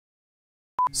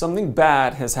Something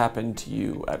bad has happened to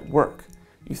you at work.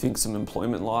 You think some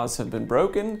employment laws have been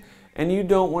broken and you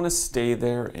don't want to stay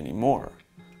there anymore.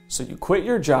 So you quit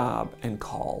your job and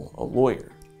call a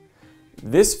lawyer.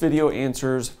 This video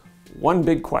answers one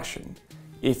big question.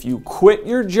 If you quit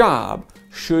your job,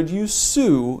 should you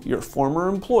sue your former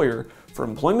employer for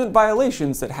employment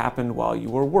violations that happened while you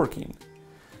were working?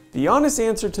 The honest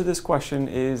answer to this question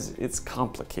is it's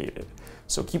complicated.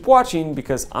 So keep watching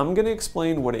because I'm going to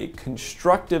explain what a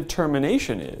constructive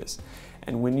termination is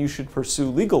and when you should pursue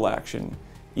legal action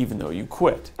even though you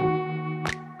quit.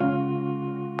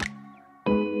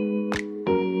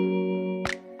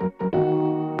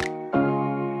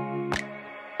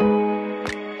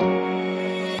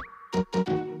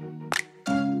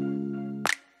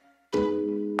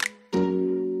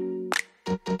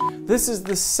 This is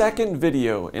the second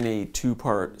video in a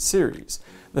two-part series.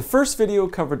 The first video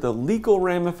covered the legal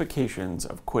ramifications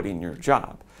of quitting your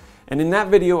job. And in that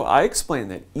video, I explained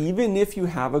that even if you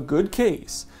have a good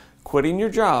case, quitting your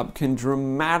job can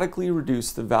dramatically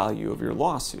reduce the value of your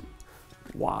lawsuit.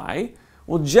 Why?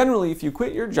 Well, generally, if you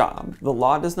quit your job, the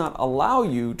law does not allow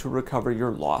you to recover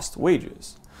your lost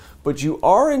wages. But you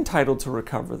are entitled to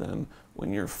recover them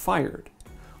when you're fired.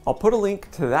 I'll put a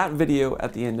link to that video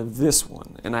at the end of this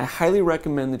one, and I highly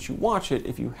recommend that you watch it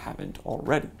if you haven't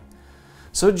already.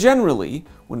 So generally,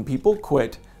 when people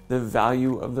quit, the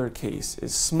value of their case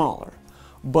is smaller.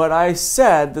 But I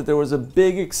said that there was a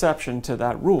big exception to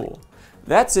that rule.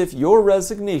 That's if your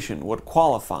resignation would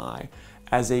qualify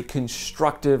as a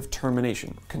constructive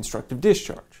termination, constructive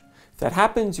discharge. If that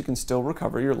happens, you can still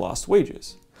recover your lost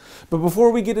wages. But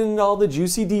before we get into all the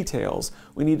juicy details,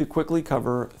 we need to quickly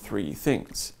cover three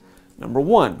things. Number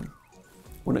one,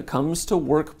 when it comes to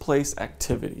workplace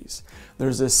activities,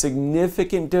 there's a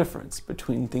significant difference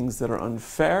between things that are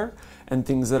unfair and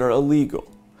things that are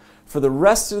illegal. For the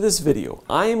rest of this video,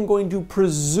 I am going to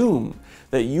presume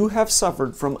that you have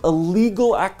suffered from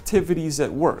illegal activities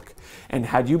at work, and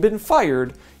had you been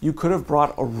fired, you could have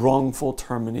brought a wrongful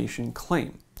termination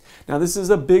claim. Now, this is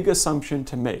a big assumption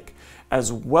to make,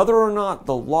 as whether or not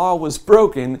the law was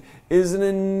broken is an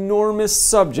enormous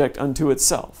subject unto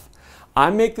itself. I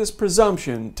make this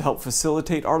presumption to help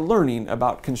facilitate our learning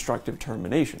about constructive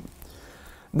termination.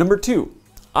 Number two,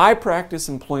 I practice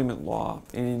employment law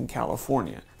in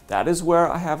California. That is where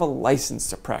I have a license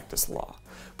to practice law.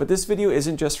 But this video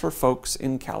isn't just for folks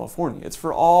in California. It's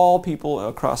for all people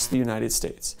across the United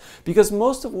States. Because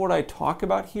most of what I talk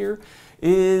about here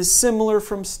is similar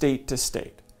from state to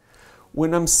state.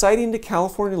 When I'm citing to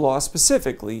California law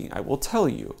specifically, I will tell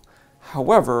you.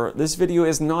 However, this video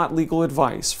is not legal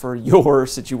advice for your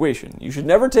situation. You should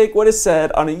never take what is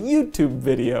said on a YouTube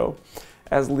video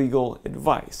as legal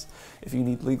advice. If you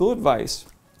need legal advice,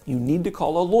 you need to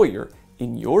call a lawyer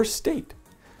in your state.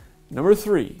 Number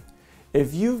three,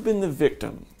 if you've been the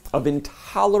victim of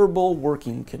intolerable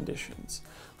working conditions,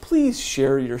 please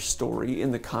share your story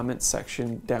in the comment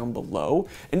section down below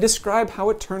and describe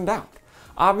how it turned out.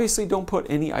 Obviously, don't put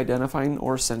any identifying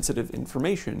or sensitive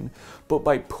information, but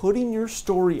by putting your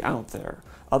story out there,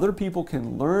 other people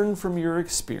can learn from your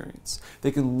experience, they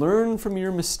can learn from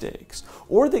your mistakes,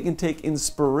 or they can take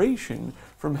inspiration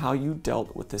from how you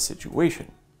dealt with the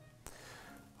situation.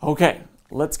 Okay,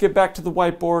 let's get back to the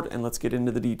whiteboard and let's get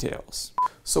into the details.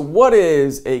 So what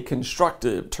is a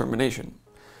constructive termination?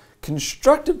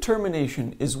 Constructive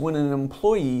termination is when an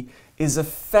employee is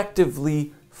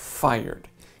effectively fired,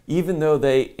 even though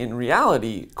they, in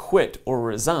reality, quit or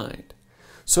resigned.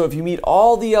 So if you meet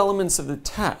all the elements of the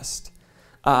test,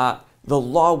 the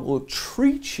law will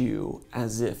treat you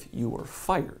as if you were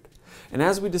fired. And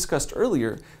as we discussed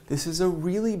earlier, this is a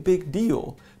really big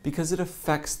deal because it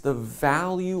affects the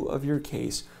value of your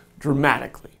case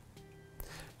dramatically.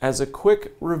 As a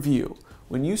quick review,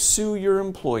 when you sue your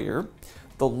employer,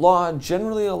 the law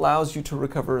generally allows you to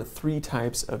recover three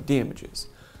types of damages.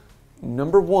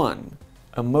 Number one,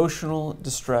 emotional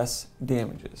distress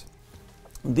damages.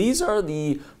 These are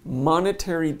the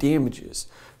monetary damages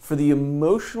for the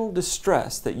emotional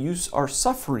distress that you are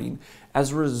suffering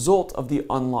as a result of the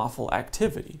unlawful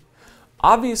activity.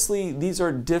 Obviously, these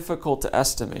are difficult to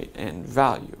estimate and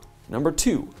value. Number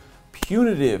two,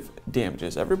 punitive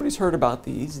damages. Everybody's heard about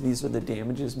these. These are the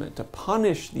damages meant to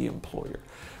punish the employer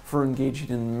for engaging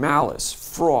in malice,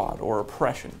 fraud, or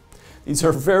oppression. These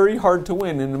are very hard to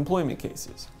win in employment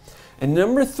cases. And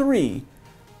number three,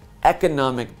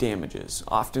 economic damages,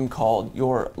 often called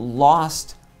your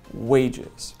lost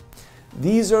wages.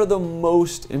 These are the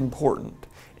most important,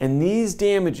 and these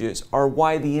damages are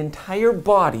why the entire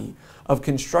body of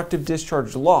constructive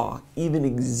discharge law even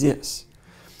exists.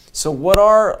 So what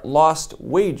are lost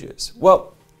wages?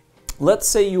 Well, Let's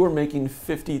say you are making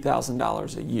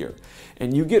 $50,000 a year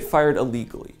and you get fired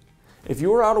illegally. If you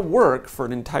were out of work for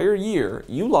an entire year,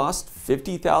 you lost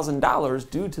 $50,000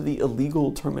 due to the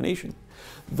illegal termination.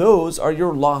 Those are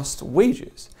your lost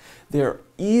wages. They're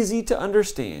easy to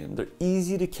understand, they're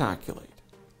easy to calculate.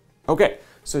 Okay,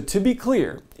 so to be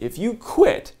clear, if you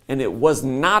quit and it was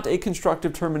not a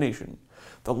constructive termination,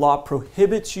 the law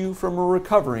prohibits you from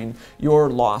recovering your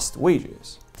lost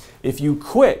wages. If you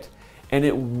quit and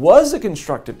it was a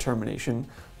constructive termination,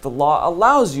 the law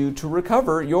allows you to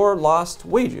recover your lost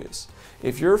wages.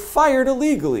 If you're fired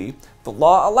illegally, the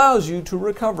law allows you to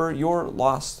recover your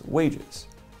lost wages.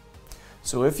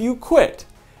 So if you quit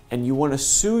and you want to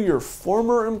sue your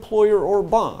former employer or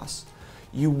boss,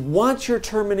 you want your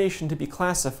termination to be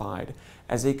classified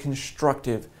as a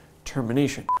constructive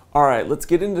termination. All right, let's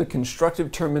get into constructive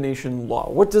termination law.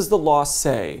 What does the law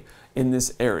say in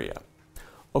this area?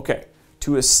 Okay,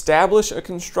 to establish a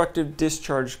constructive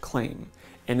discharge claim,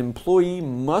 an employee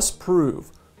must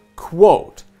prove,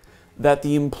 quote, that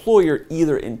the employer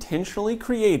either intentionally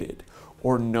created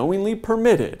or knowingly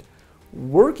permitted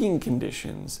working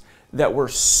conditions that were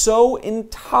so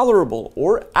intolerable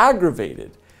or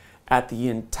aggravated at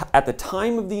the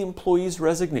time of the employee's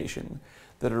resignation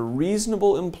that a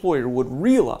reasonable employer would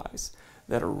realize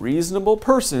that a reasonable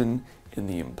person in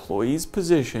the employee's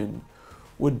position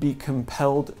would be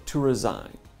compelled to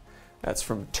resign. That's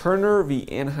from Turner v.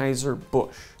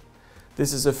 Anheuser-Busch.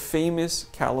 This is a famous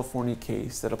California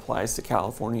case that applies to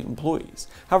California employees.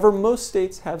 However, most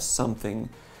states have something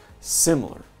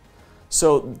similar.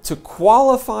 So to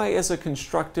qualify as a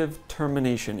constructive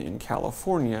termination in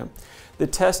California, the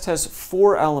test has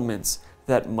 4 elements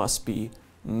that must be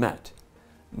met.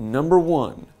 Number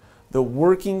 1, the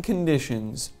working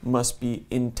conditions must be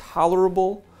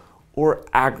intolerable or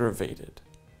aggravated.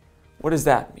 What does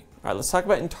that mean? All right, let's talk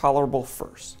about intolerable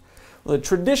first. Well, the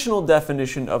traditional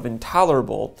definition of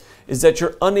intolerable is that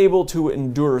you're unable to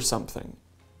endure something.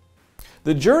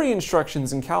 The jury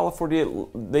instructions in California,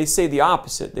 they say the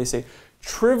opposite. They say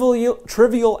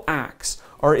trivial acts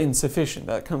are insufficient.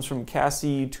 That comes from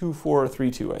Cassie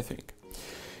 2432, I think.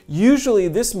 Usually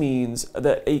this means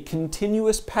that a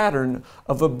continuous pattern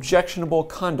of objectionable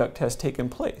conduct has taken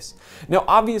place. Now,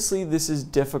 obviously, this is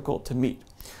difficult to meet.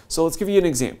 So let's give you an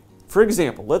example. For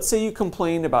example, let's say you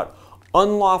complain about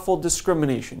unlawful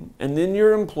discrimination, and then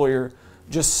your employer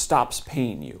just stops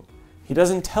paying you. He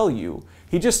doesn't tell you.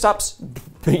 He just stops,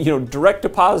 direct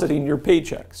depositing your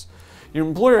paychecks. Your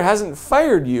employer hasn't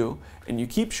fired you, and you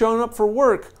keep showing up for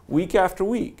work week after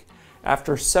week.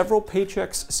 After several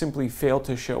paychecks simply fail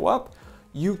to show up,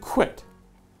 you quit.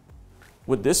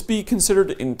 Would this be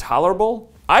considered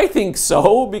intolerable? I think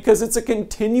so, because it's a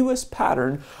continuous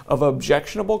pattern of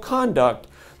objectionable conduct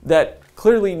that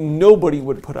clearly nobody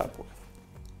would put up with.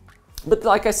 But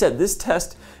like I said, this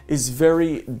test is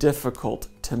very difficult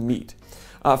to meet.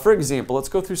 For example, let's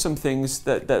go through some things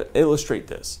that illustrate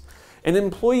this. An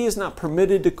employee is not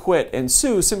permitted to quit and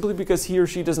sue simply because he or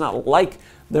she does not like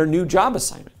their new job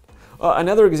assignment.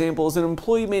 Another example is an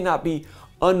employee may not be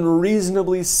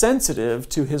unreasonably sensitive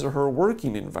to his or her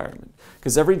working environment,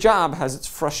 because every job has its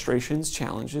frustrations,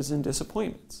 challenges, and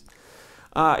disappointments.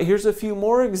 Here's a few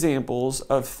more examples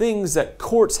of things that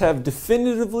courts have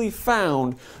definitively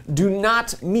found do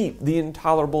not meet the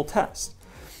intolerable test.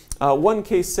 One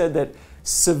case said that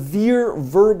severe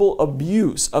verbal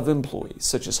abuse of employees,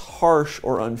 such as harsh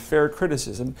or unfair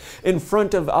criticism in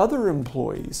front of other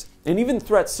employees, and even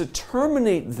threats to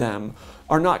terminate them,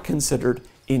 are not considered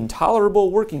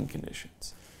intolerable working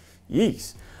conditions.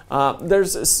 Yeesh.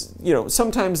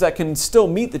 Sometimes that can still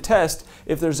meet the test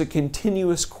if there's a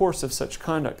continuous course of such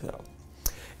conduct, though.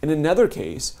 In another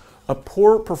case, a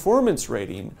poor performance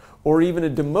rating or even a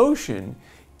demotion,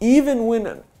 even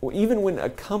when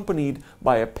accompanied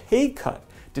by a pay cut,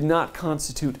 did not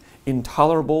constitute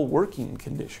intolerable working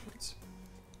conditions.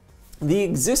 The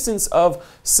existence of,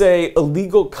 say,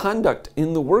 illegal conduct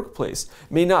in the workplace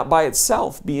may not by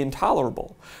itself be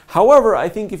intolerable. However, I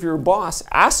think if your boss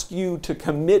asks you to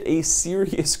commit a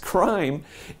serious crime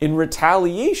in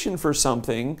retaliation for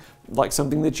something, like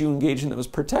something that you engaged in that was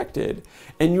protected,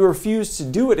 and you refuse to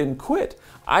do it and quit,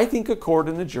 I think a court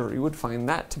and a jury would find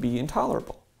that to be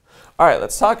intolerable. All right,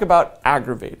 let's talk about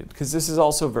aggravated, because this is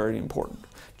also very important.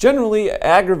 Generally,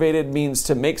 aggravated means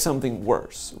to make something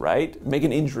worse, right? Make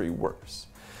an injury worse.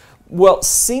 Well,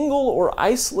 single or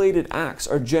isolated acts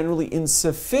are generally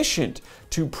insufficient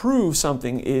to prove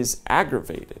something is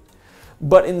aggravated.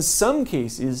 But in some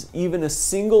cases, even a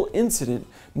single incident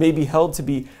may be held to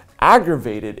be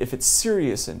aggravated if it's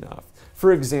serious enough.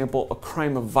 For example, a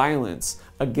crime of violence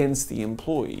against the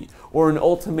employee, or an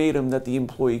ultimatum that the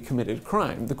employee committed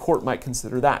crime. The court might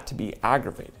consider that to be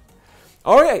aggravated.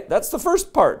 All right, that's the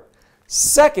first part.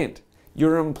 Second,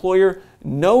 your employer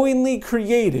knowingly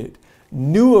created,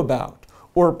 knew about,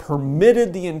 or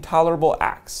permitted the intolerable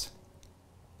acts.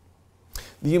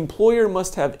 The employer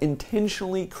must have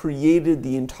intentionally created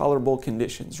the intolerable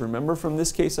conditions. Remember from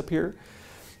this case up here?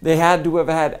 They had to have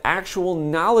had actual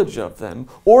knowledge of them,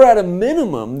 or at a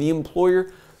minimum, the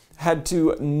employer had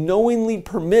to knowingly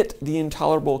permit the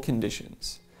intolerable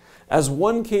conditions. As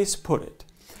one case put it,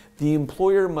 the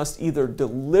employer must either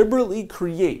deliberately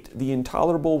create the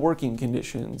intolerable working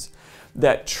conditions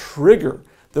that trigger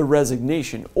the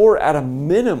resignation, or at a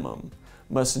minimum,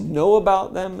 must know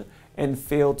about them and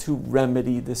fail to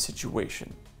remedy the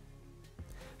situation.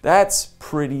 That's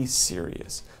pretty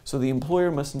serious. So the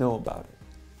employer must know about it.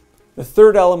 The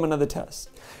third element of the test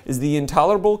is the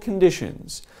intolerable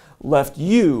conditions left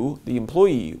you, the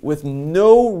employee, with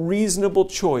no reasonable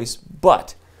choice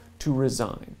but to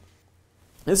resign.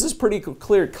 This is pretty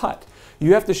clear cut.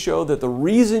 You have to show that the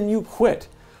reason you quit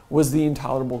was the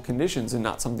intolerable conditions and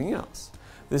not something else.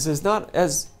 This is not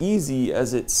as easy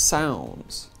as it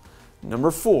sounds.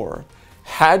 Number 4,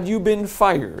 had you been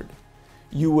fired,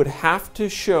 you would have to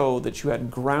show that you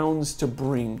had grounds to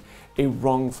bring a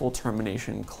wrongful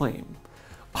termination claim.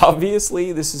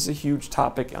 Obviously, this is a huge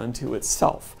topic unto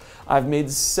itself. I've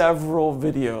made several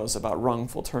videos about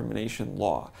wrongful termination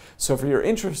law, so if you're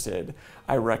interested,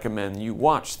 I recommend you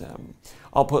watch them.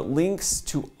 I'll put links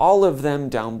to all of them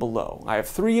down below. I have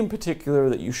 3 in particular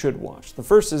that you should watch. The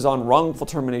first is on wrongful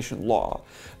termination law.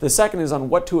 The second is on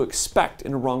what to expect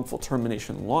in a wrongful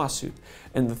termination lawsuit.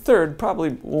 And the third, probably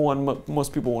one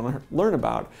most people want to learn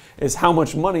about, is how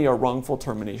much money are wrongful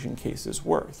termination cases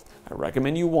worth. I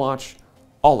recommend you watch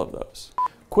all of those.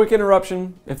 Quick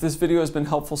interruption. If this video has been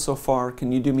helpful so far,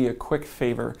 can you do me a quick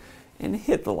favor and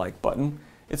hit the like button?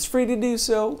 It's free to do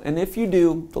so, and if you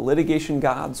do, the litigation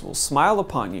gods will smile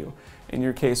upon you and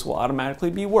your case will automatically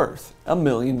be worth $1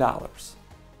 million.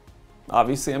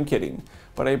 Obviously, I'm kidding,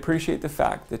 but I appreciate the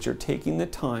fact that you're taking the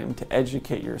time to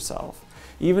educate yourself,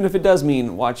 even if it does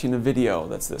mean watching a video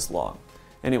that's this long.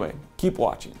 Anyway, keep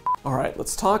watching. All right,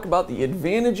 let's talk about the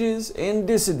advantages and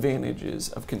disadvantages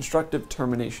of constructive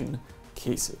termination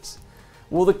cases.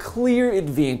 Well, the clear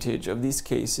advantage of these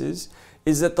cases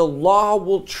is that the law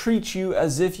will treat you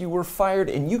as if you were fired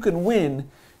and you can win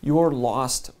your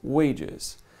lost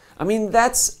wages. I mean,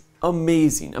 that's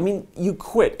amazing. I mean, you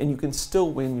quit and you can still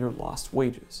win your lost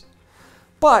wages.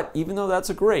 But even though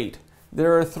that's great,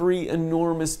 there are 3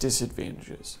 enormous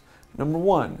disadvantages. Number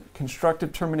 1,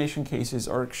 constructive termination cases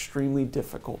are extremely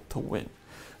difficult to win.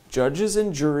 Judges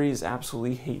and juries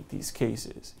absolutely hate these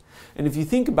cases. And if you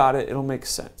think about it, it'll make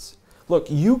sense. Look,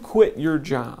 you quit your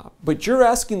job, but you're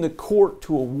asking the court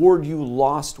to award you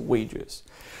lost wages.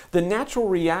 The natural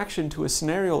reaction to a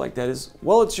scenario like that is,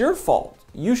 well, it's your fault.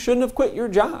 You shouldn't have quit your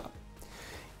job.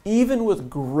 Even with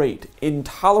great,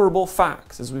 intolerable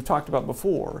facts, as we've talked about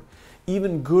before,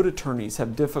 even good attorneys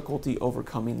have difficulty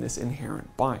overcoming this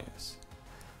inherent bias.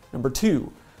 Number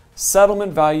 2,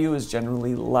 settlement value is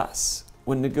generally less.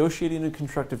 When negotiating a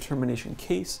constructive termination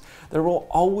case, there will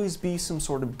always be some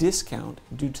sort of discount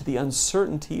due to the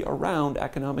uncertainty around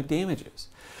economic damages.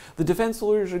 The defense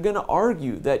lawyers are going to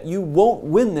argue that you won't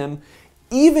win them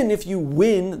even if you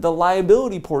win the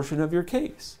liability portion of your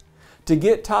case. To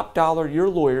get top dollar, your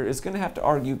lawyer is going to have to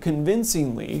argue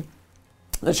convincingly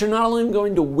that you're not only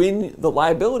going to win the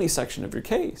liability section of your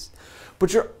case,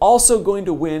 but you're also going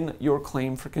to win your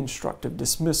claim for constructive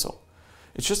dismissal.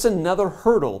 It's just another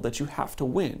hurdle that you have to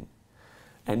win.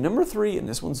 And number 3, and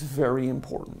this one's very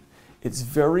important, it's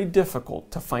very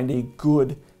difficult to find a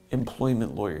good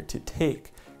employment lawyer to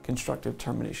take constructive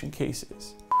termination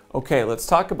cases. Okay, let's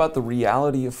talk about the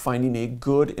reality of finding a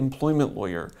good employment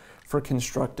lawyer for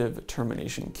constructive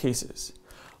termination cases.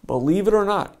 Believe it or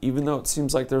not, even though it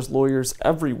seems like there's lawyers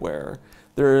everywhere,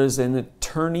 there is an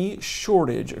attorney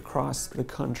shortage across the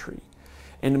country.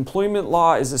 And employment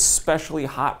law is especially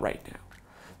hot right now.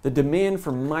 The demand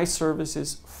for my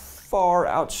services far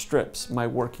outstrips my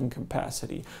working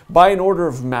capacity by an order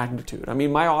of magnitude. I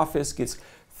mean, my office gets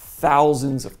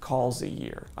thousands of calls a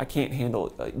year. I can't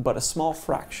handle but a small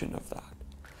fraction of that.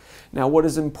 Now, what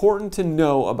is important to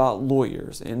know about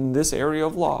lawyers in this area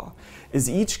of law is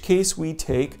each case we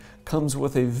take comes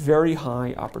with a very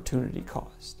high opportunity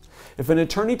cost. If an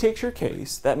attorney takes your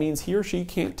case, that means he or she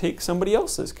can't take somebody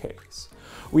else's case.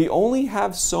 We only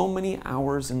have so many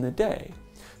hours in the day.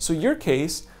 So your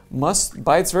case must,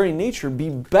 by its very nature, be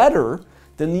better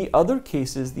than the other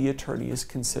cases the attorney is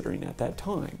considering at that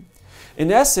time.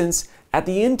 In essence, At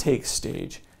the intake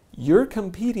stage, you're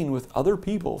competing with other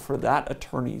people for that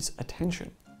attorney's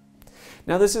attention.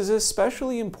 Now, this is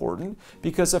especially important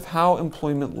because of how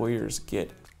employment lawyers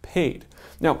get paid.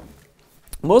 Now,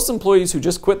 most employees who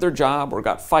just quit their job or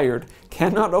got fired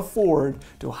cannot afford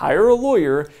to hire a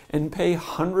lawyer and pay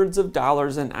hundreds of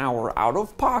dollars an hour out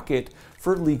of pocket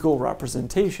for legal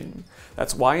representation.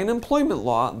 That's why in employment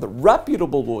law, the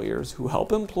reputable lawyers who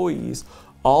help employees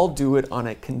all do it on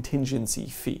a contingency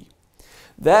fee.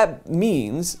 That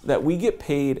means that we get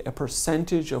paid a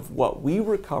percentage of what we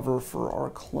recover for our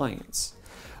clients.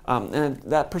 And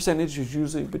that percentage is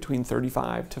usually between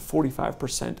 35 to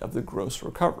 45% of the gross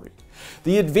recovery.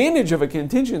 The advantage of a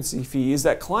contingency fee is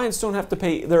that clients don't have to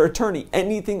pay their attorney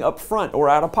anything up front or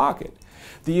out of pocket.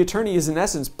 The attorney is in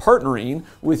essence partnering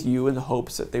with you in the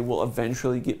hopes that they will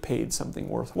eventually get paid something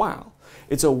worthwhile.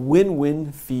 It's a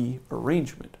win-win fee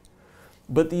arrangement.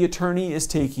 But the attorney is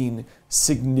taking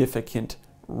significant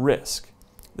risk.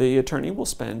 The attorney will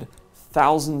spend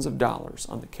thousands of dollars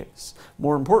on the case.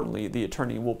 More importantly, the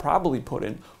attorney will probably put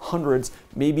in hundreds,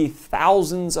 maybe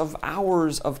thousands of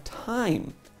hours of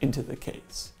time into the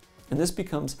case. And this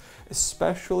becomes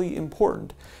especially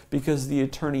important because the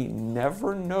attorney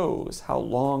never knows how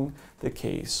long the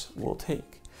case will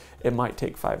take. It might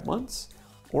take 5 months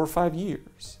or 5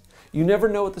 years. You never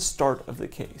know at the start of the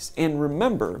case. And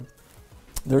remember,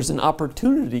 there's an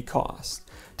opportunity cost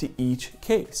to each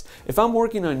case. If I'm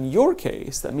working on your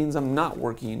case, that means I'm not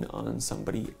working on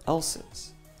somebody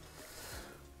else's.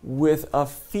 With a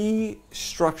fee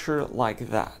structure like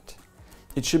that,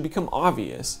 it should become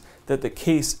obvious that the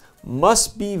case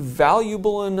must be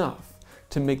valuable enough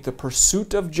to make the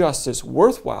pursuit of justice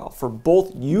worthwhile for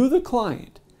both you, the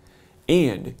client,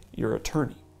 and your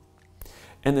attorney.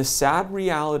 And the sad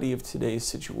reality of today's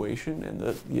situation and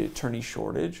the attorney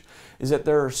shortage is that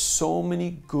there are so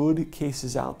many good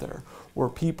cases out there where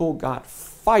people got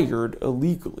fired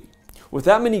illegally. With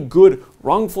that many good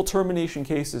wrongful termination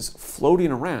cases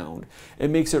floating around, it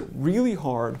makes it really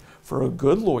hard for a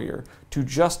good lawyer to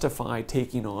justify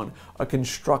taking on a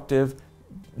constructive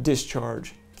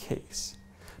discharge case.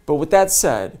 But with that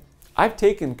said, I've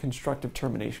taken constructive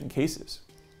termination cases.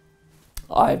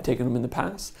 I've taken them in the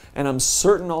past, and I'm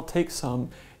certain I'll take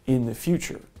some in the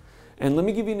future. And let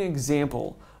me give you an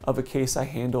example of a case I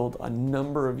handled a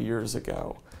number of years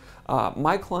ago.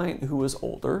 My client, who was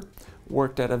older,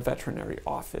 worked at a veterinary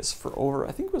office for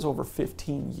over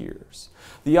 15 years.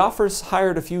 The office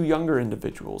hired a few younger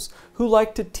individuals who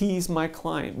liked to tease my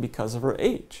client because of her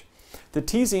age. The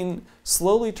teasing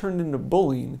slowly turned into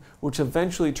bullying, which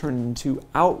eventually turned into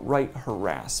outright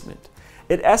harassment.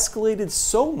 It escalated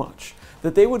so much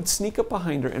that they would sneak up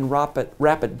behind her and wrap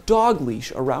a dog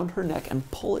leash around her neck and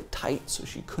pull it tight so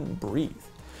she couldn't breathe.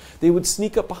 They would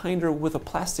sneak up behind her with a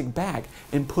plastic bag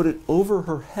and put it over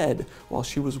her head while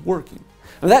she was working.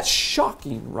 Now that's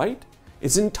shocking, right?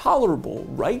 It's intolerable,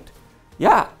 right?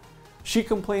 Yeah. She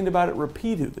complained about it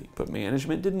repeatedly, but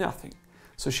management did nothing.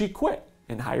 So she quit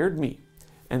and hired me.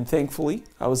 And thankfully,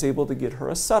 I was able to get her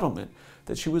a settlement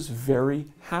that she was very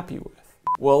happy with.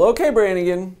 Well, okay,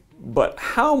 Branigan, but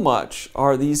how much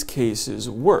are these cases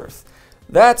worth?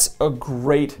 That's a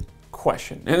great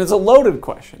question, and it's a loaded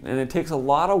question, and it takes a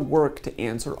lot of work to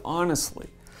answer honestly.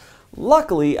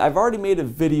 Luckily, I've already made a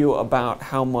video about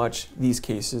how much these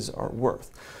cases are worth.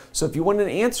 So if you want to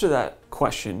answer that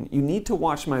question, you need to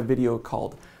watch my video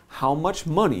called How Much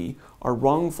Money Are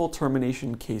Wrongful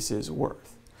Termination Cases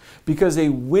Worth? Because a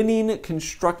winning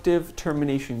constructive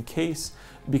termination case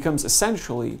becomes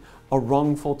essentially a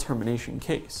wrongful termination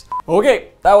case. Okay,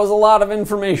 that was a lot of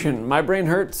information. My brain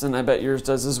hurts, and I bet yours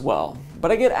does as well.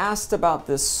 But I get asked about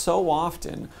this so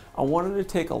often, I wanted to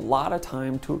take a lot of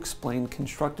time to explain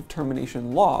constructive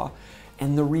termination law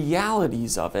and the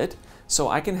realities of it so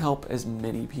I can help as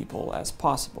many people as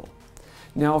possible.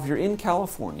 Now, if you're in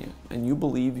California and you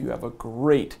believe you have a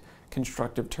great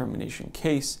constructive termination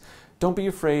case, don't be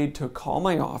afraid to call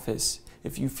my office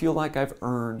if you feel like I've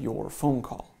earned your phone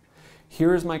call.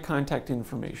 Here is my contact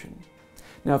information.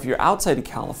 Now, if you're outside of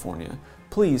California,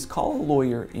 please call a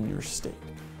lawyer in your state.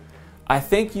 I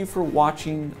thank you for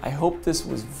watching. I hope this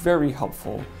was very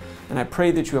helpful, and I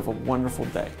pray that you have a wonderful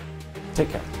day. Take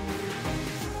care.